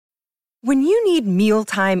When you need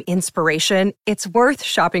mealtime inspiration, it's worth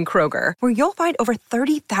shopping Kroger, where you'll find over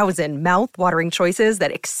 30,000 mouth-watering choices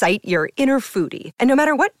that excite your inner foodie. And no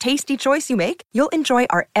matter what tasty choice you make, you'll enjoy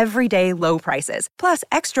our everyday low prices, plus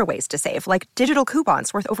extra ways to save, like digital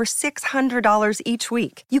coupons worth over $600 each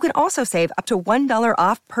week. You can also save up to $1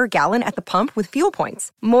 off per gallon at the pump with fuel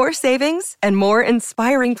points. More savings and more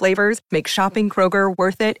inspiring flavors make shopping Kroger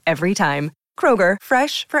worth it every time. Kroger,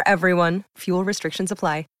 fresh for everyone. Fuel restrictions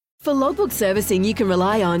apply. For logbook servicing you can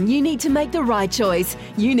rely on, you need to make the right choice.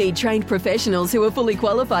 You need trained professionals who are fully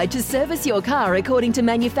qualified to service your car according to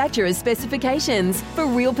manufacturer's specifications. For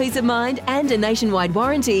real peace of mind and a nationwide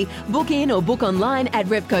warranty, book in or book online at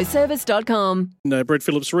repcoservice.com. Brett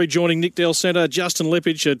Phillips rejoining Nick Del Centre, Justin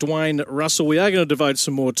Leppich, Dwayne Russell. We are going to devote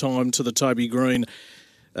some more time to the Toby Green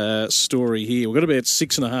story here. We've got about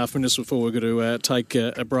 6.5 minutes before we're going to take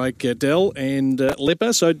a break, Del and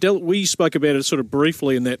Lepper. So, Del, we spoke about it sort of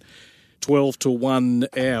briefly in that 12 to 1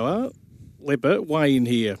 hour. Lepper, weigh in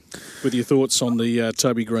here with your thoughts on the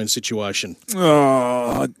Toby Green situation.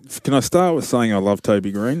 Oh, can I start with saying I love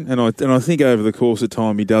Toby Green? And I think over the course of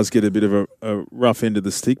time he does get a bit of a rough end of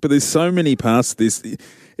the stick. But there's so many parts to this.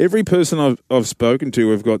 Every person I've spoken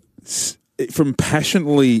to have got from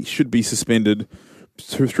passionately should be suspended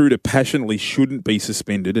through to passionately shouldn't be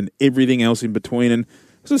suspended and everything else in between. And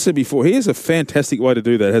as I said before, he has a fantastic way to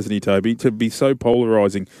do that, hasn't he, Toby? To be so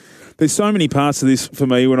polarising. There's so many parts of this for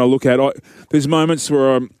me when I look at it. There's moments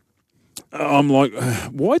where I'm like,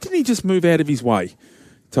 why didn't he just move out of his way,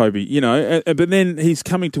 Toby? You know, but then he's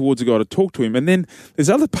coming towards a guy to talk to him. And then there's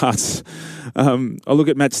other parts. I look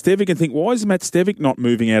at Matt Stevic and think, why is Matt Stevic not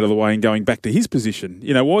moving out of the way and going back to his position?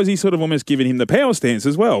 You know, why is he sort of almost giving him the power stance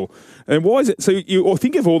as well? And why is it? So you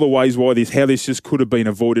think of all the ways how this just could have been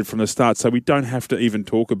avoided from the start, so we don't have to even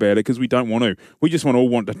talk about it because we don't want to. We just all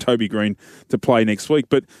want Toby Green to play next week.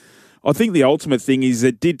 But I think the ultimate thing is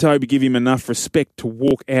that did Toby give him enough respect to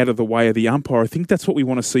walk out of the way of the umpire? I think that's what we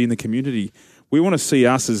want to see in the community. We want to see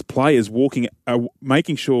us as players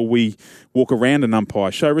making sure we walk around an umpire,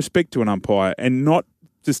 show respect to an umpire, and not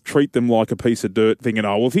just treat them like a piece of dirt, thinking,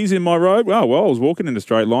 oh, well, if he's in my road, well, I was walking in a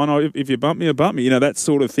straight line. If you bump me, you bump me. You know, that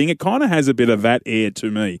sort of thing. It kind of has a bit of that air to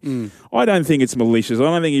me. I don't think it's malicious. I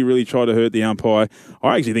don't think he really tried to hurt the umpire.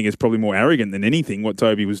 I actually think it's probably more arrogant than anything, what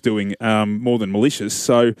Toby was doing, more than malicious.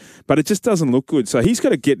 So, but it just doesn't look good. So he's got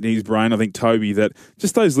to get in his brain, I think, Toby, that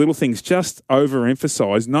just those little things, just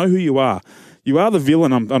overemphasise, know who you are. You are the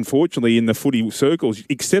villain, unfortunately, in the footy circles.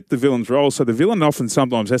 Accept the villain's role. So the villain often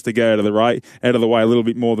sometimes has to go out of the way a little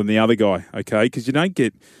bit more than the other guy, okay? Because you don't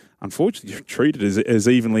get, unfortunately, treated as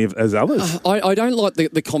evenly as others. I don't like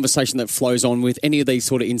the conversation that flows on with any of these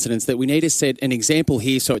sort of incidents, that we need to set an example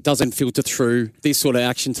here so it doesn't filter through this sort of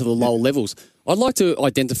action to the lower levels. I'd like to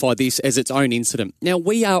identify this as its own incident. Now,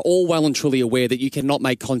 we are all well and truly aware that you cannot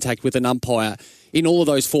make contact with an umpire in all of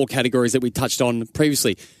those four categories that we touched on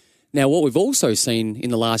previously. Now, what we've also seen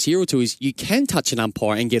in the last year or two is you can touch an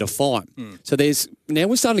umpire and get a fine. So now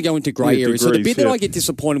we're starting to go into grey areas. So the bit that I get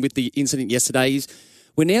disappointed with the incident yesterday is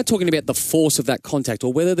we're now talking about the force of that contact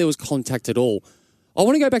or whether there was contact at all. I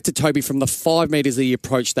want to go back to Toby from the 5 metres that he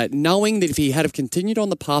approached that, knowing that if he had have continued on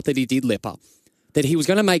the path that he did, Lepper, that he was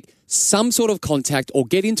going to make some sort of contact or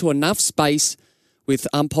get into enough space with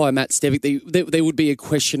umpire Matt Stevic, there would be a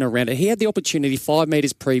question around it. He had the opportunity 5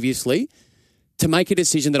 metres previously to make a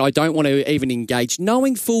decision that I don't want to even engage,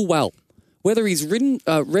 knowing full well whether he's read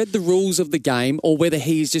the rules of the game or whether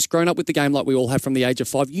he's just grown up with the game like we all have from the age of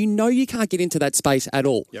 5. You know you can't get into that space at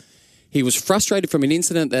all. Yep. He was frustrated from an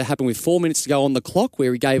incident that happened with 4 minutes to go on the clock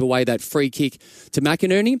where he gave away that free kick to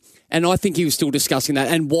McInerney, and I think he was still discussing that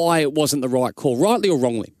and why it wasn't the right call, rightly or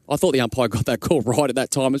wrongly. I thought the umpire got that call right at that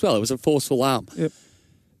time as well. It was a forceful arm. Yep.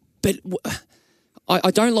 But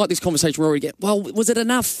I don't like this conversation where we get, well, was it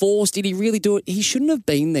enough force? Did he really do it? He shouldn't have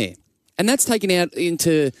been there. And that's taken out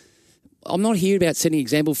into, I'm not here about setting an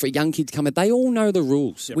example for young kids coming. They all know the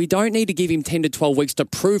rules. Yep. We don't need to give him 10 to 12 weeks to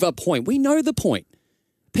prove a point. We know the point.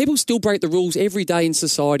 People still break the rules every day in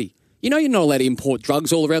society. You know you're not allowed to import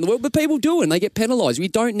drugs all around the world, but people do and they get penalised. We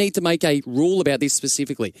don't need to make a rule about this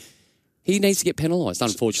specifically. He needs to get penalised,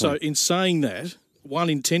 unfortunately. So in saying that,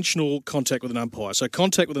 one, intentional contact with an umpire. So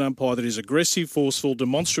contact with an umpire that is aggressive, forceful,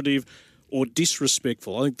 demonstrative or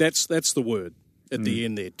disrespectful. I think that's the word at the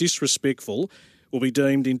end there. Disrespectful will be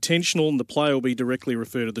deemed intentional and the player will be directly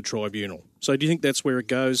referred to the tribunal. So do you think that's where it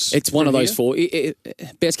goes? It's one of those here?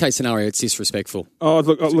 4. Best case scenario, it's disrespectful.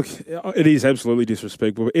 Look, it is absolutely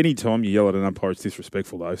disrespectful. Any time you yell at an umpire, it's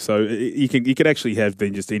disrespectful, though. So you could actually have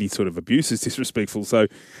been just any sort of abuse is disrespectful. So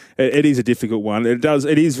it is a difficult one. It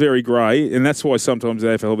is very grey, and that's why sometimes they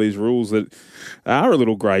have these rules that are a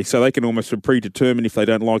little grey, so they can almost predetermine if they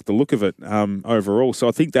don't like the look of it overall. So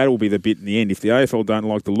I think that will be the bit in the end. If the AFL don't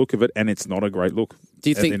like the look of it, and it's not a great look Do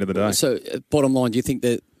you at think, the end of the day. So, bottom line, do you think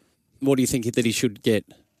that? What do you think that he should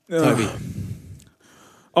get, Toby?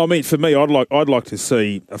 I mean, for me, I'd like to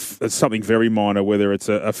see something very minor, whether it's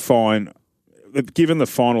a fine. Given the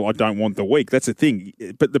final, I don't want the week. That's the thing.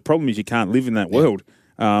 But the problem is you can't live in that world.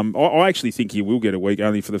 I actually think he will get a week,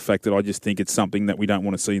 only for the fact that I just think it's something that we don't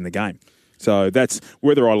want to see in the game. So that's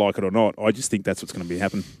whether I like it or not. I just think that's what's going to be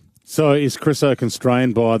happening. So is Chriso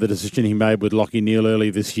constrained by the decision he made with Lachie Neale early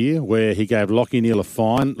this year, where he gave Lachie Neale a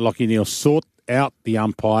fine? Lachie Neale sought out the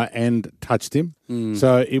umpire and touched him.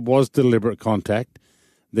 So it was deliberate contact.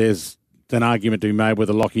 There's an argument to be made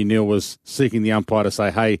whether Lachie Neale was seeking the umpire to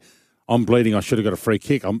say, hey, I'm bleeding, I should have got a free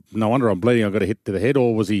kick. No wonder I'm bleeding, I got a hit to the head.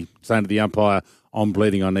 Or was he saying to the umpire, I'm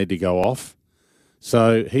bleeding, I need to go off?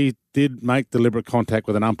 So he did make deliberate contact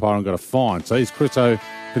with an umpire and got a fine. So is Chriso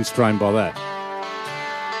constrained by that?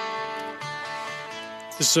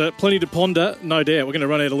 There's plenty to ponder, no doubt. We're going to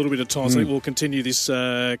run out a little bit of time, so I think we'll continue this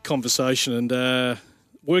conversation and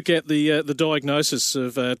work out the diagnosis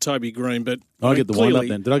of Toby Green. But I get the wind up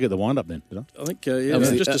then. Did I get the wind up then? Did I? I think yeah,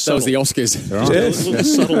 That was the Oscars. Right. Just a little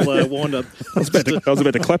subtle wind up. I was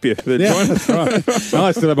about to clap you. Yeah, that's right. No,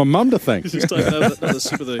 I still have my mum to thank. Just take another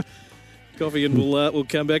sip of the coffee and we'll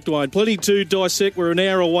come back, Dwayne. Plenty to dissect. We're an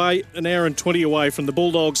hour and 20 away from the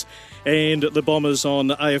Bulldogs and the Bombers on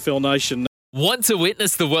AFL Nation. Want to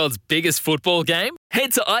witness the world's biggest football game?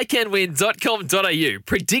 Head to iCanWin.com.au,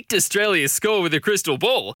 predict Australia's score with a crystal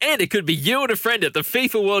ball, and it could be you and a friend at the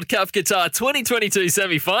FIFA World Cup Qatar 2022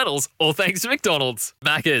 semi-finals, all thanks to McDonald's.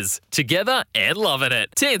 Maccas, together and loving it.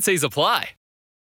 TNCs apply.